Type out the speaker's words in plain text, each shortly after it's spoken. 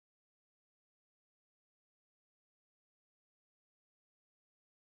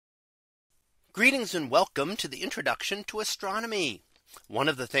Greetings and welcome to the introduction to astronomy. One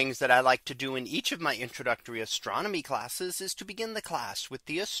of the things that I like to do in each of my introductory astronomy classes is to begin the class with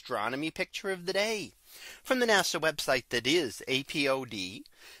the astronomy picture of the day from the NASA website, that is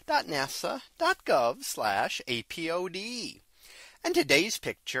apod.nasa.gov/apod. And today's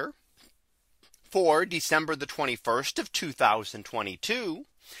picture for December the 21st of 2022.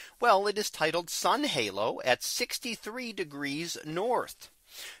 Well, it is titled Sun Halo at 63 degrees north.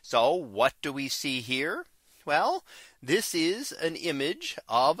 So what do we see here? Well, this is an image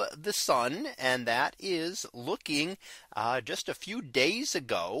of the sun, and that is looking just a few days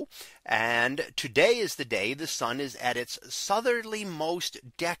ago. And today is the day the sun is at its southerlymost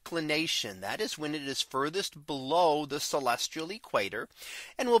declination. That is when it is furthest below the celestial equator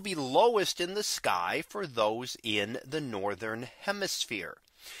and will be lowest in the sky for those in the northern hemisphere.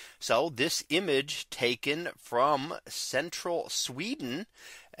 So this image taken from central Sweden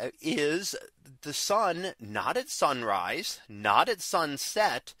is the sun not at sunrise, not at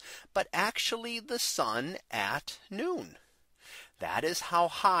sunset, but actually the sun at noon. That is how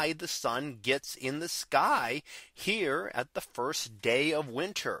high the sun gets in the sky here at the first day of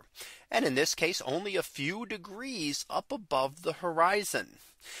winter. And in this case, only a few degrees up above the horizon.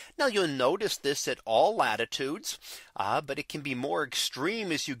 Now you'll notice this at all latitudes, but it can be more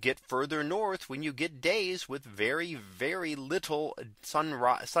extreme as you get further north when you get days with very little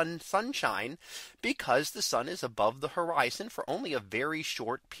sunshine, because the sun is above the horizon for only a very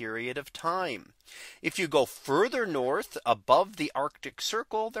short period of time. If you go further north above the Arctic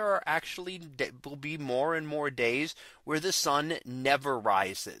Circle, there are actually will be more and more days where the sun never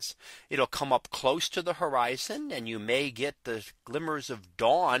rises. It'll come up close to the horizon, and you may get the glimmers of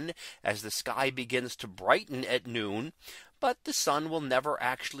dawn as the sky begins to brighten at noon. But the sun will never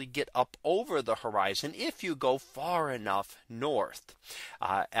actually get up over the horizon if you go far enough north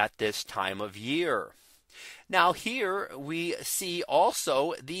at this time of year. Now here we see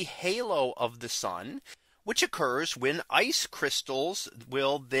also the halo of the sun, which occurs when ice crystals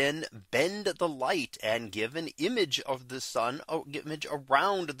will then bend the light and give an image of the sun, image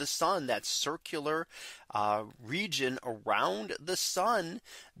around the sun, that circular region around the sun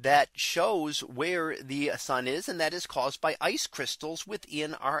that shows where the sun is, and that is caused by ice crystals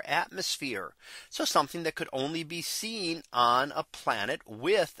within our atmosphere. So something that could only be seen on a planet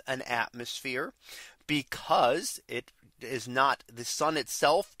with an atmosphere, because it is not the sun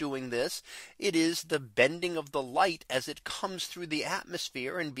itself doing this. It is the bending of the light as it comes through the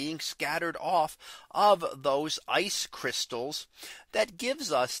atmosphere and being scattered off of those ice crystals that gives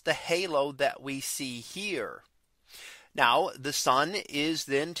us the halo that we see here. Now the sun is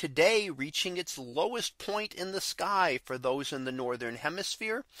then today reaching its lowest point in the sky for those in the northern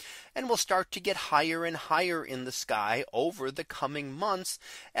hemisphere, and will start to get higher and higher in the sky over the coming months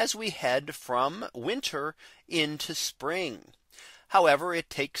as we head from winter into spring. However, it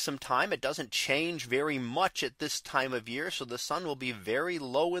takes some time. It doesn't change very much at this time of year. So the sun will be very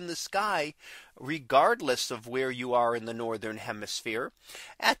low in the sky, regardless of where you are in the northern hemisphere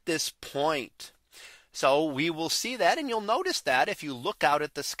at this point. So we will see that, and you'll notice that if you look out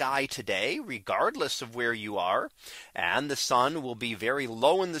at the sky today, regardless of where you are, and the sun will be very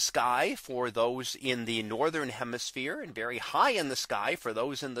low in the sky for those in the northern hemisphere and very high in the sky for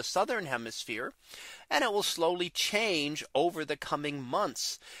those in the southern hemisphere. And it will slowly change over the coming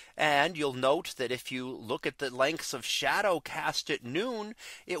months. And you'll note that if you look at the lengths of shadow cast at noon,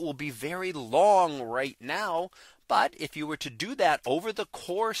 it will be very long right now. But if you were to do that over the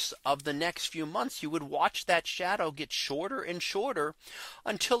course of the next few months, you would watch that shadow get shorter and shorter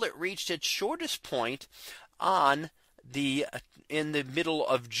until it reached its shortest point in the middle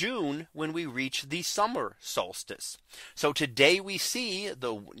of June, when we reach the summer solstice. So today we see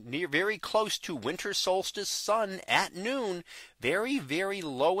the very close to winter solstice sun at noon, very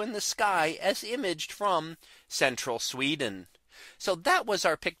low in the sky, as imaged from central Sweden. So that was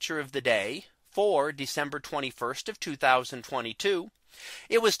our picture of the day for December 21st of 2022.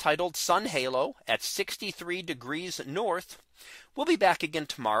 It was titled Sun Halo at 63 degrees north. We'll be back again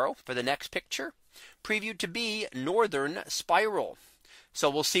tomorrow for the next picture, previewed to be Northern Spiral. So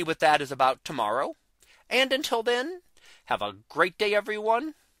we'll see what that is about tomorrow. And until then, have a great day,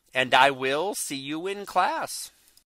 everyone, and I will see you in class.